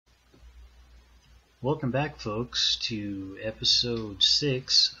Welcome back, folks, to episode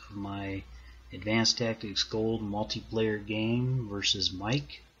 6 of my Advanced Tactics Gold multiplayer game versus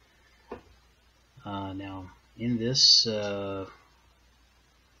Mike. Now, in this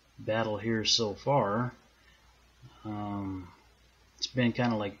battle here so far, it's been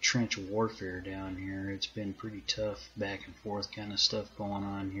kind of like trench warfare down here. It's been pretty tough, back and forth kind of stuff going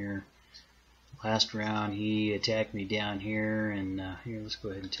on here. Last round, he attacked me down here, and here, let's go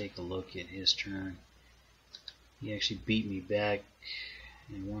ahead and take a look at his turn. He actually beat me back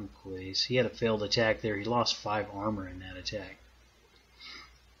in one place. He had a failed attack there. He lost 5 armor in that attack.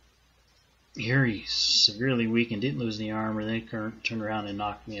 Here he's severely weakened, didn't lose any armor, then he turned around and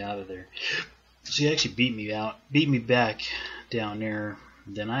knocked me out of there. So he actually beat me back down there.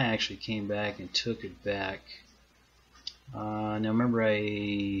 Then I actually came back and took it back. Now remember,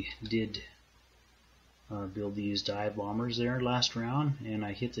 I did build these dive bombers there last round, and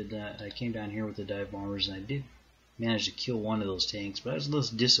I came down here with the dive bombers, and I did manage to kill one of those tanks, but I was a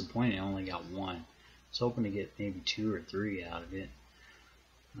little disappointed I only got one. I was hoping to get maybe 2 or 3 out of it.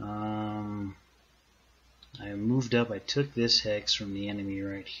 I moved up, I took this hex from the enemy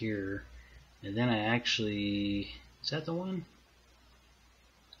right here, and then I actually, is that the one?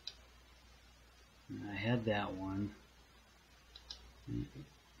 I had that one.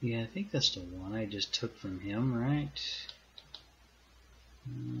 Yeah, I think that's the one I just took from him, right?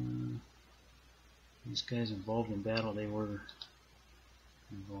 These guys involved in battle, they were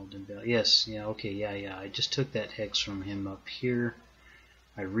involved in battle. Yes, yeah, okay, yeah. I just took that hex from him up here.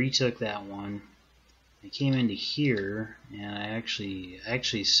 I retook that one. I came into here, and I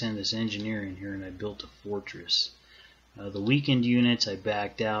actually sent this engineer in here, and I built a fortress. The weakened units, I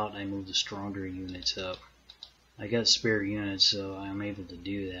backed out. I moved the stronger units up. I got spare units, so I'm able to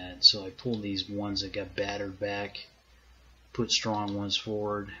do that. So I pulled these ones that got battered back, put strong ones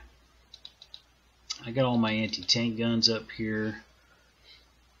forward. I got all my anti-tank guns up here,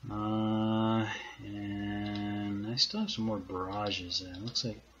 and I still have some more barrages there. Looks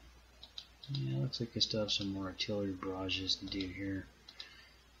like I still have some more artillery barrages to do here.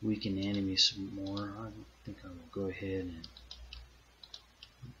 Weaken the enemy some more. I think I will go ahead and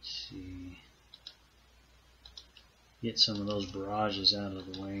let's see, get some of those barrages out of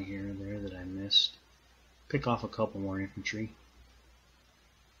the way here and there that I missed. Pick off a couple more infantry.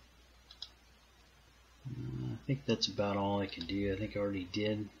 I think that's about all I can do. I think I already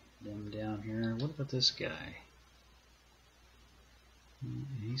did them down here. What about this guy?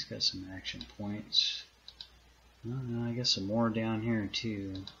 He's got some action points. I got some more down here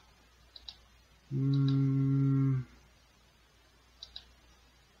too.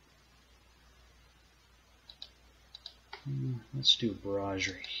 Let's do a barrage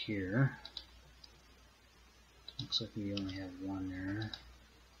right here. Looks like we only have one there.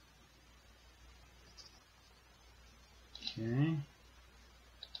 Okay,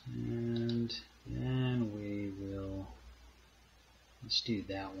 and then we will, let's do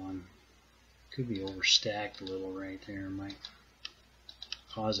that one. Could be overstacked a little right there, might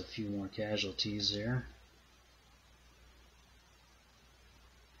cause a few more casualties there.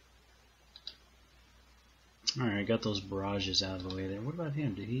 Alright, I got those barrages out of the way there. What about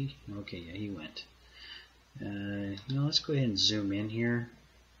him? Did he? Okay, yeah, he went. Let's go ahead and zoom in here.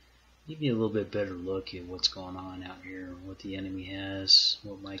 Give you a little bit better look at what's going on out here, what the enemy has,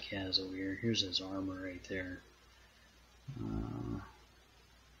 what Mike has over here. Here's his armor right there.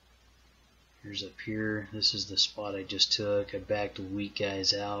 Here's up here. This is the spot I just took. I backed the weak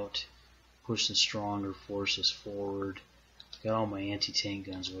guys out, pushed the stronger forces forward. Got all my anti-tank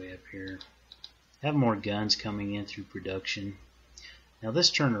guns way up here. Have more guns coming in through production. Now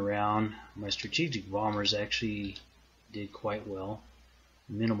this turn around, my strategic bombers actually did quite well.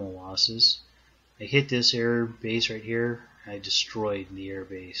 Minimal losses. I hit this air base right here. I destroyed the air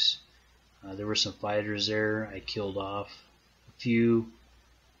base. There were some fighters there. I killed off a few.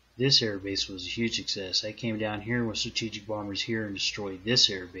 This air base was a huge success. I came down here with strategic bombers here and destroyed this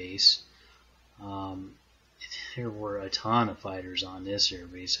air base. There were a ton of fighters on this air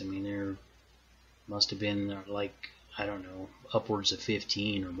base. I mean, there must have been like, I don't know, upwards of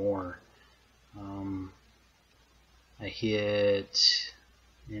 15 or more. I hit,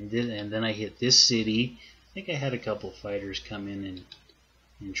 and then I hit this city. I think I had a couple of fighters come in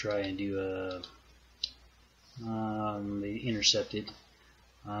and try and do a, they intercepted,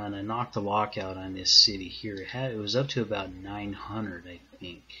 and I knocked the lockout on this city here. It was up to about 900, I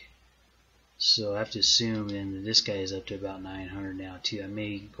think. So I have to assume then this guy is up to about 900 now too. I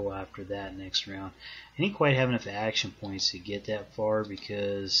may go after that next round. I didn't quite have enough action points to get that far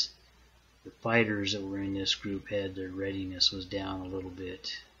because the fighters that were in this group had their readiness was down a little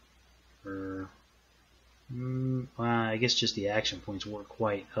bit. Or I guess just the action points weren't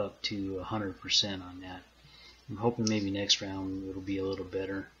quite up to 100% on that. I'm hoping maybe next round it'll be a little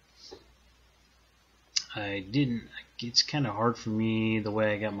better. It's kind of hard for me the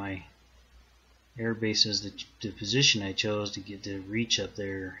way I got my air bases, the position I chose to get to reach up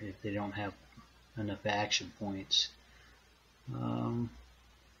there if they don't have enough action points.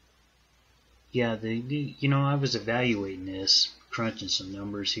 Yeah, you know, I was evaluating this, crunching some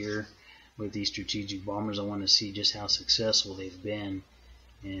numbers here with these strategic bombers. I want to see just how successful they've been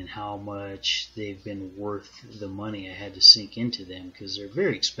and how much they've been worth the money I had to sink into them, because they're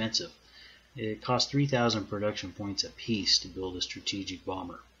very expensive. It costs 3,000 production points a piece to build a strategic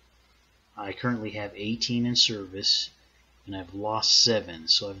bomber. I currently have 18 in service, and I've lost 7,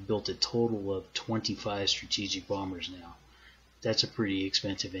 so I've built a total of 25 strategic bombers now. That's a pretty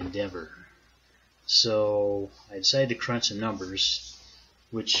expensive endeavor. So I decided to crunch the numbers,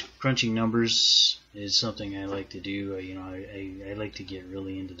 which crunching numbers is something I like to do. You know, I like to get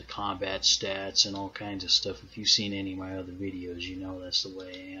really into the combat stats and all kinds of stuff. If you've seen any of my other videos, you know that's the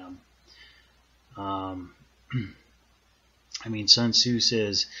way I am. I mean, Sun Tzu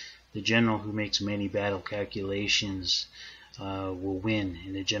says the general who makes many battle calculations will win,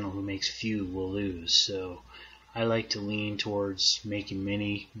 and the general who makes few will lose. So I like to lean towards making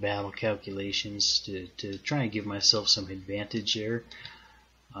many battle calculations to try and give myself some advantage there.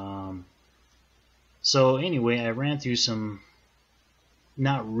 So anyway, I ran through some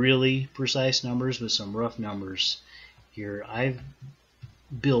not really precise numbers, but some rough numbers here. I've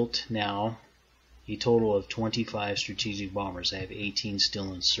built now a total of 25 strategic bombers. I have 18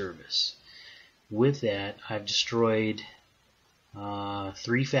 still in service. With that, I've destroyed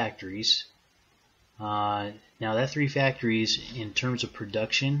 3 factories. Now that 3 factories, in terms of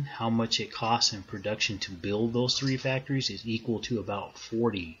production, how much it costs in production to build those 3 factories is equal to about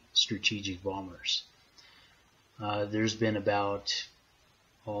 40 strategic bombers. There's been about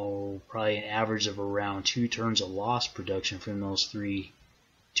probably an average of around 2 turns of lost production from those 3,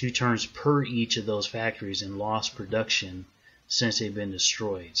 2 turns per each of those factories in lost production since they've been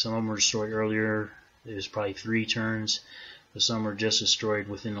destroyed. Some of them were destroyed earlier. It was probably 3 turns. But some were just destroyed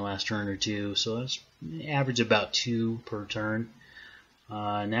within the last turn or 2, so that's average about 2 per turn,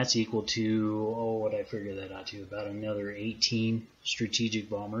 and that's equal to, what I figure that out to, about another 18 strategic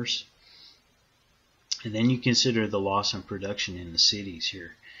bombers. And then you consider the loss in production in the cities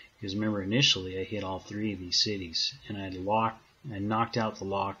here, because remember initially I hit all 3 of these cities, and I knocked out the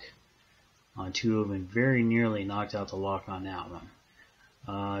lock on 2 of them, very nearly knocked out the lock on that one.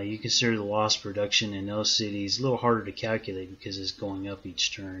 You consider the lost production in those cities a little harder to calculate because it's going up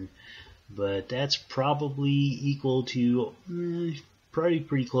each turn, but that's probably equal to probably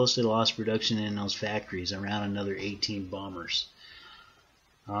pretty close to the lost production in those factories, around another 18 bombers.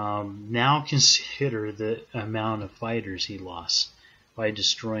 Now consider the amount of fighters he lost by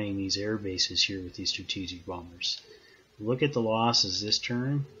destroying these air bases here with these strategic bombers. Look at the losses this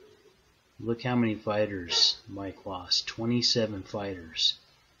turn. Look how many fighters Mike lost. 27 fighters.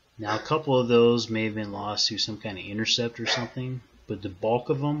 Now a couple of those may have been lost through some kind of intercept or something, but the bulk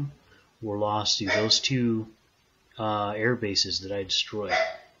of them were lost through those 2 air bases that I destroyed.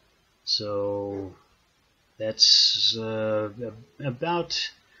 So that's about,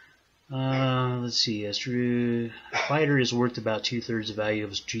 let's see, a fighter is worth about 2/3 the value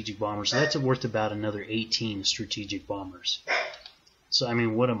of a strategic bomber, so that's worth about another 18 strategic bombers. So I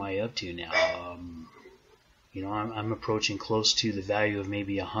mean, what am I up to now? You know, I'm approaching close to the value of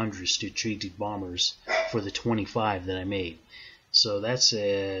maybe 100 strategic bombers for the 25 that I made. So that's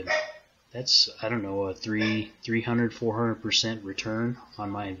I don't know, a 300-400% return on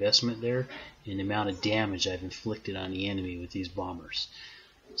my investment there in the amount of damage I've inflicted on the enemy with these bombers.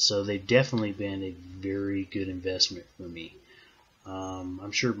 So they've definitely been a very good investment for me.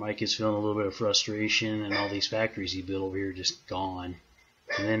 I'm sure Mike is feeling a little bit of frustration, and all these factories he built over here just gone.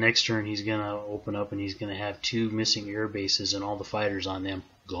 And then next turn he's going to open up and he's going to have 2 missing air bases and all the fighters on them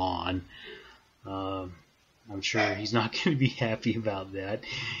gone. I'm sure he's not going to be happy about that.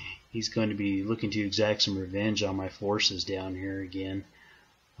 He's going to be looking to exact some revenge on my forces down here again.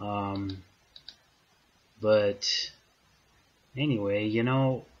 But anyway, you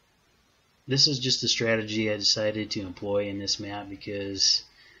know, this is just a strategy I decided to employ in this map because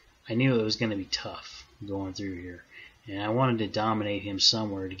I knew it was going to be tough going through here. And I wanted to dominate him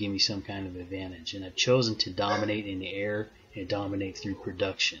somewhere to give me some kind of advantage. And I've chosen to dominate in the air and dominate through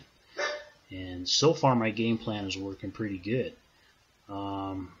production. And so far my game plan is working pretty good.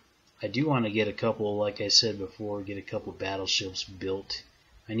 I do want to get a couple, like I said before, get a couple battleships built.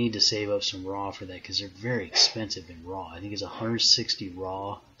 I need to save up some raw for that because they're very expensive in raw. I think it's 160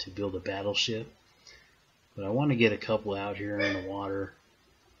 raw to build a battleship. But I want to get a couple out here in the water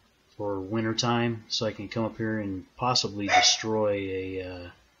for winter time, so I can come up here and possibly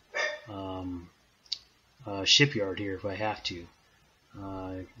destroy a shipyard here if I have to.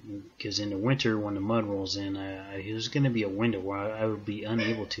 Because in the winter, when the mud rolls in, there's going to be a window where I would be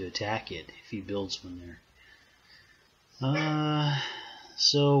unable to attack it if he builds one there.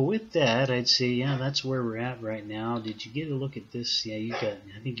 So with that, I'd say, yeah, that's where we're at right now. Did you get a look at this? Yeah, I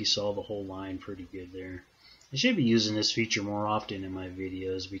think you saw the whole line pretty good there. I should be using this feature more often in my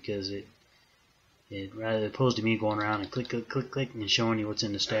videos, because it rather opposed to me going around and click, click, click, click and showing you what's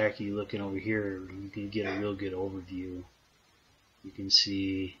in the stack, you looking over here, you can get a real good overview. You can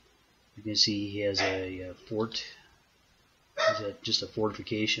see he has a fort. Just a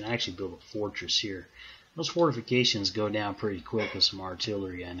fortification. I actually built a fortress here. Those fortifications go down pretty quick with some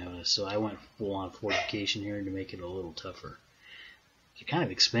artillery, I noticed. So I went full on fortification here to make it a little tougher. It's kind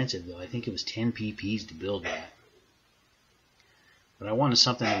of expensive though. I think it was 10 PPs to build that. But I wanted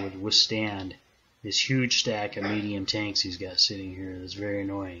something that would withstand this huge stack of medium tanks he's got sitting here. That's very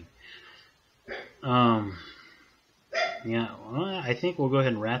annoying. Yeah, well, I think we'll go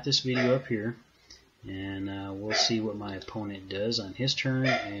ahead and wrap this video up here, and we'll see what my opponent does on his turn,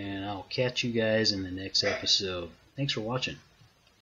 and I'll catch you guys in the next episode. Thanks for watching.